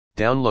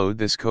Download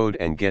this code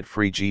and get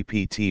free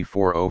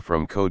GPT-4o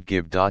from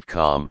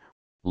codegive.com,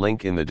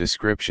 link in the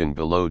description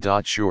below.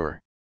 Sure.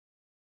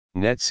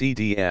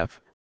 netcdf,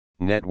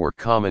 Network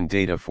Common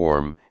Data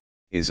Form,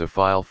 is a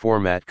file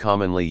format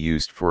commonly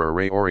used for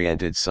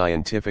array-oriented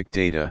scientific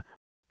data,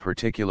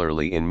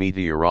 particularly in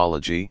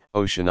meteorology,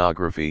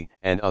 oceanography,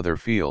 and other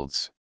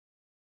fields.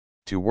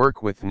 To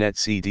work with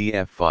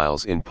netcdf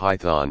files in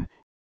Python,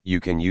 you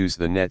can use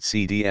the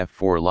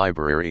netcdf4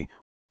 library,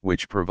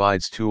 which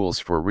provides tools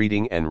for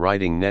reading and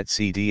writing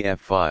netcdf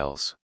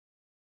files.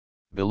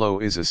 Below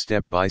is a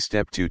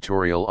step-by-step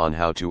tutorial on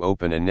how to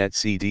open a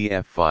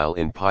netcdf file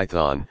in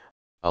Python,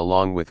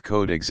 along with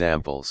code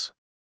examples.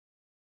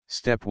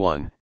 Step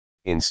 1.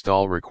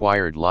 Install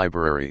required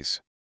libraries.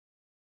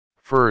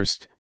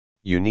 First,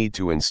 you need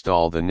to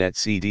install the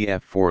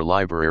netcdf4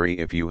 library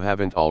if you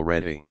haven't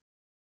already.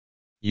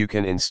 You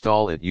can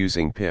install it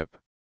using pip.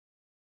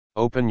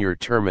 Open your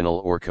terminal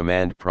or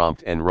command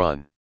prompt and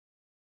run.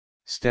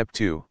 Step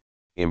 2.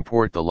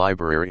 Import the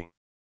library.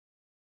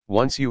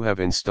 Once you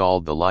have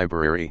installed the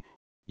library,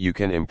 you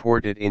can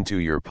import it into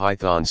your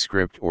Python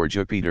script or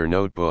Jupyter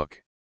notebook.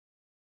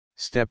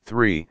 Step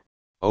 3.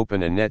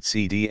 Open a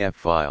netcdf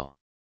file.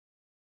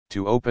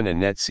 To open a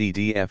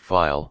netcdf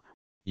file,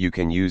 you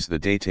can use the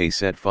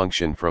dataset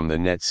function from the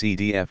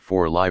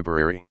netcdf4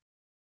 library.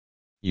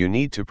 You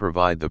need to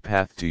provide the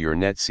path to your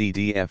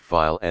netcdf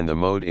file and the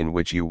mode in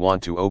which you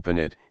want to open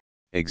it,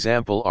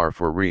 example R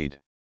for read.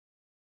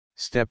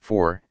 Step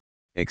 4.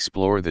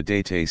 Explore the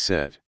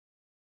dataset.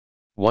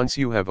 Once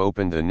you have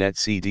opened the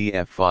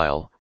netcdf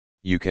file,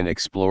 you can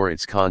explore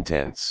its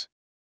contents.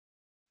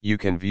 You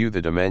can view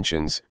the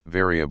dimensions,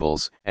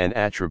 variables, and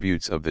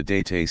attributes of the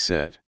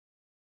dataset.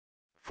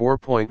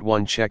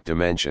 4.1 Check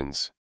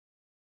dimensions.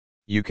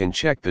 You can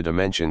check the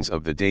dimensions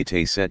of the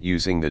dataset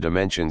using the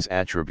dimensions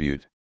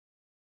attribute.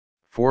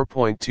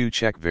 4.2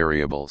 Check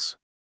variables.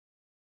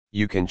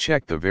 You can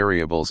check the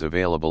variables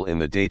available in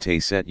the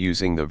dataset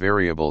using the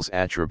variables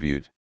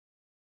attribute.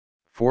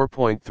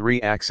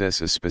 4.3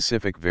 Access a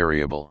specific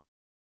variable.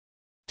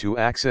 To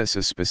access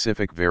a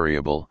specific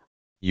variable,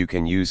 you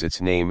can use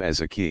its name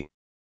as a key.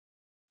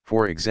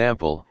 For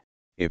example,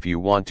 if you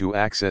want to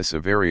access a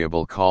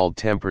variable called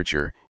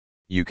temperature,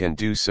 you can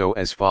do so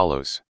as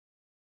follows.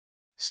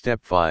 Step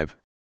 5.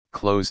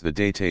 Close the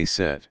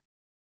dataset.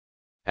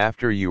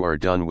 After you are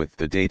done with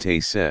the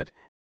dataset,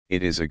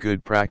 it is a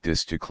good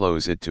practice to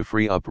close it to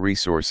free up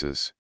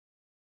resources.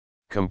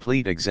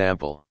 Complete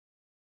example.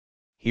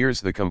 Here's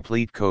the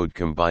complete code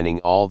combining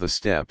all the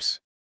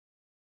steps.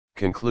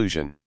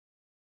 Conclusion.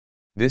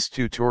 This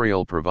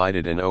tutorial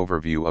provided an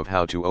overview of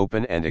how to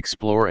open and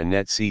explore a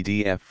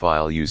netcdf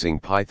file using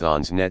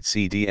Python's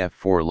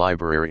netcdf4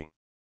 library.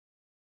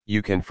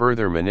 You can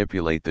further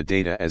manipulate the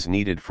data as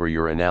needed for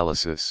your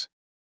analysis.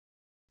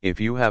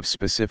 If you have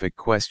specific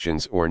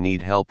questions or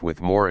need help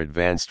with more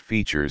advanced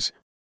features,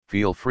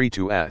 feel free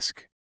to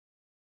ask.